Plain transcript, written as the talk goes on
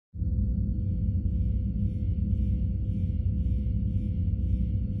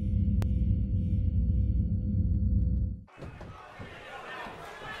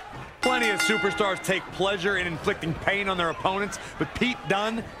Plenty of superstars take pleasure in inflicting pain on their opponents, but Pete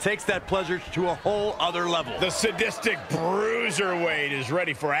Dunne takes that pleasure to a whole other level. The sadistic bruiserweight is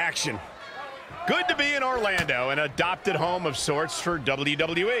ready for action. Good to be in Orlando, an adopted home of sorts for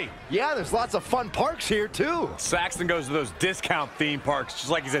WWE. Yeah, there's lots of fun parks here, too. Saxton goes to those discount theme parks just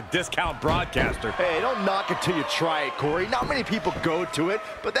like he's a discount broadcaster. Hey, don't knock it till you try it, Corey. Not many people go to it,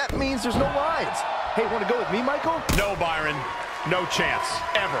 but that means there's no lines. Hey, want to go with me, Michael? No, Byron. No chance.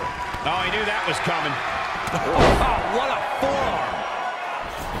 Ever. Oh, he knew that was coming. Oh, what a forearm.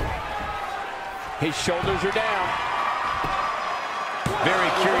 His shoulders are down. Very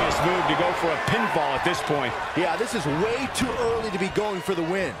curious move to go for a pinfall at this point. Yeah, this is way too early to be going for the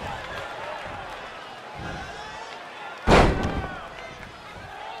win.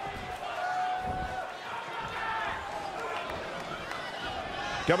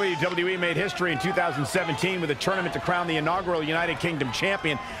 WWE made history in 2017 with a tournament to crown the inaugural United Kingdom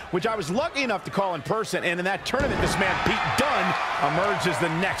champion, which I was lucky enough to call in person. And in that tournament, this man, Pete Dunne, emerged as the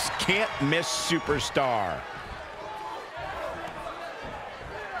next can't-miss superstar.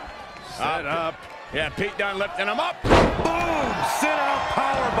 Set up. Yeah, Pete Dunne lifting him up. Boom! Sit-out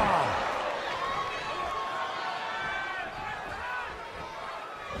powerbomb.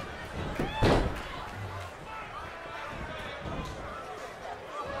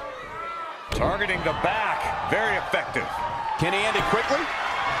 Targeting the back. Very effective. Can he end it quickly?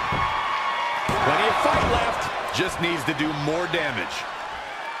 Plenty of fight left. Just needs to do more damage.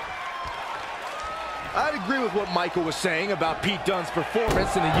 I'd agree with what Michael was saying about Pete Dunne's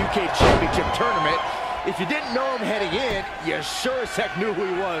performance in the UK Championship Tournament. If you didn't know him heading in, you sure as heck knew who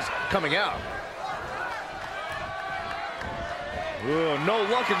he was coming out. Ooh, no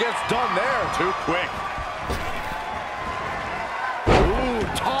luck against Dunne there. Too quick. Ooh,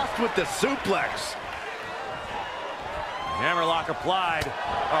 tossed with the suplex. Hammerlock applied.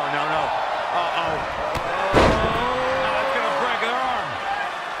 Oh, no, no. Uh-oh. That's going to break her arm.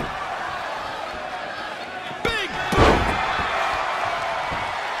 Big boot.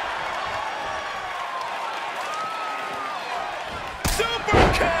 Super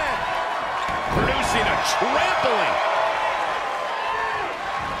kick. Producing a trampling.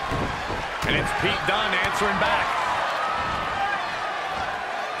 And it's Pete Dunne answering back.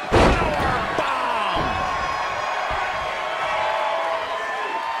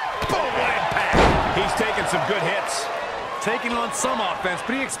 He's taking some good hits. Taking on some offense,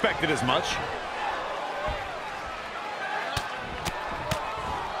 but he expected as much.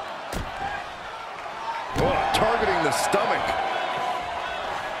 Oh, targeting the stomach.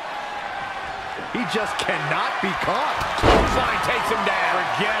 He just cannot be caught. Clothesline takes him down.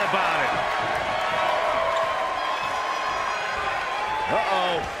 Forget about it.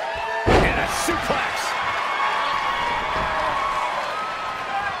 Uh-oh. And a suplex.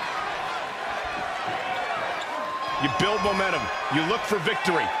 You build momentum. You look for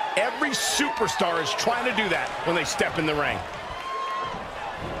victory. Every superstar is trying to do that when they step in the ring.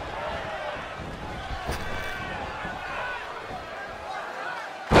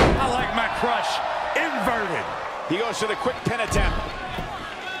 I like my crush inverted. He goes for the quick pin attempt.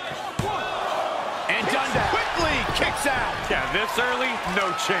 And Dunne quickly kicks out. Yeah, this early,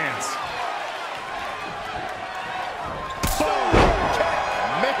 no chance. Boom!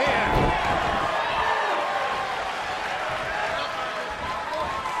 Man!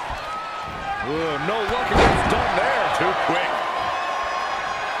 Ooh, no luck against Dunne there. Too quick.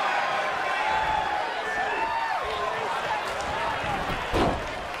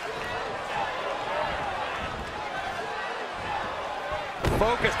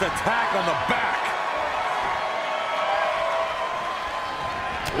 Focused attack on the back.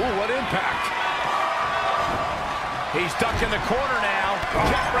 Ooh, what impact. He's ducked in the corner now.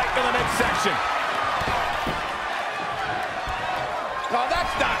 Kick right to the midsection. Oh,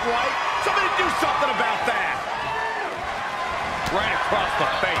 that's not right. Somebody do something about that. Right across the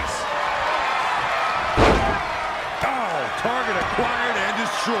face. Oh, target acquired and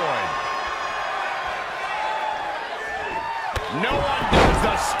destroyed. No one does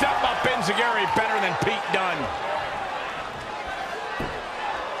the step-up enziguri better than Pete Dunne.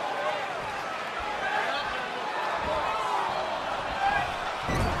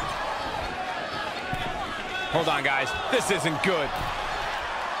 Hold on, guys. This isn't good.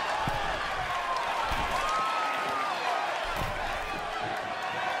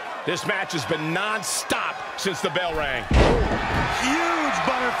 This match has been non-stop since the bell rang. Huge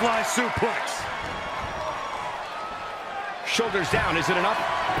butterfly suplex. Shoulders down, is it enough?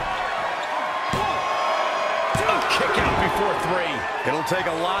 A kick out before 3. It'll take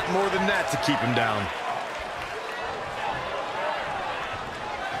a lot more than that to keep him down.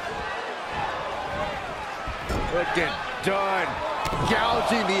 Look at Dunne,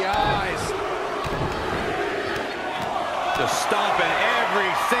 gouging the eyes. Just stomping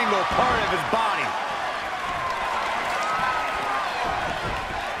every single part of his body.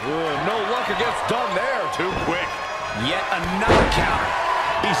 Ooh, no luck against Dunne there. Too quick. Yet another counter.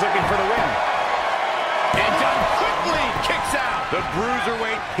 He's looking for the win. And Dunne quickly kicks out. The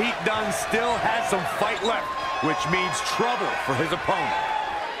bruiserweight Pete Dunne still has some fight left, which means trouble for his opponent.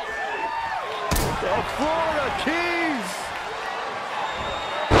 The Florida Keys.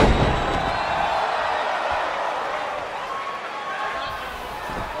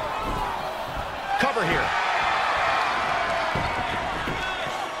 Cover here.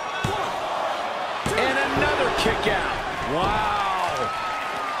 And another kick out. Wow.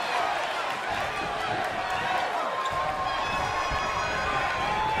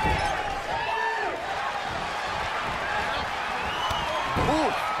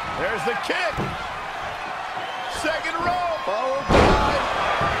 Ooh, there's the kick. Second row. Followed by.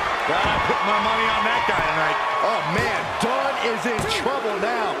 Gotta put my money on that guy tonight. Oh, man, Dunne is in trouble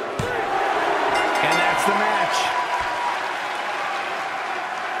now. And that's the match.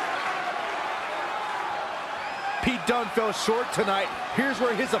 Pete Dunne fell short tonight. Here's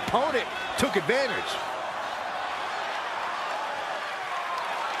where his opponent took advantage.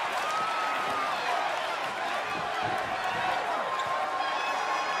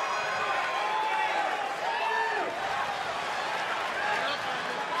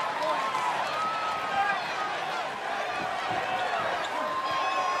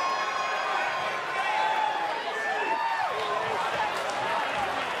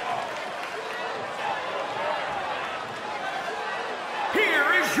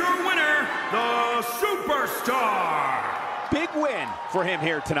 Your winner, the Superstar. Big win for him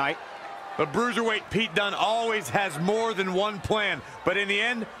here tonight. The bruiserweight Pete Dunne always has more than one plan, but in the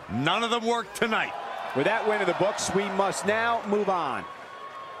end, none of them worked tonight. With that win in the books, we must now move on.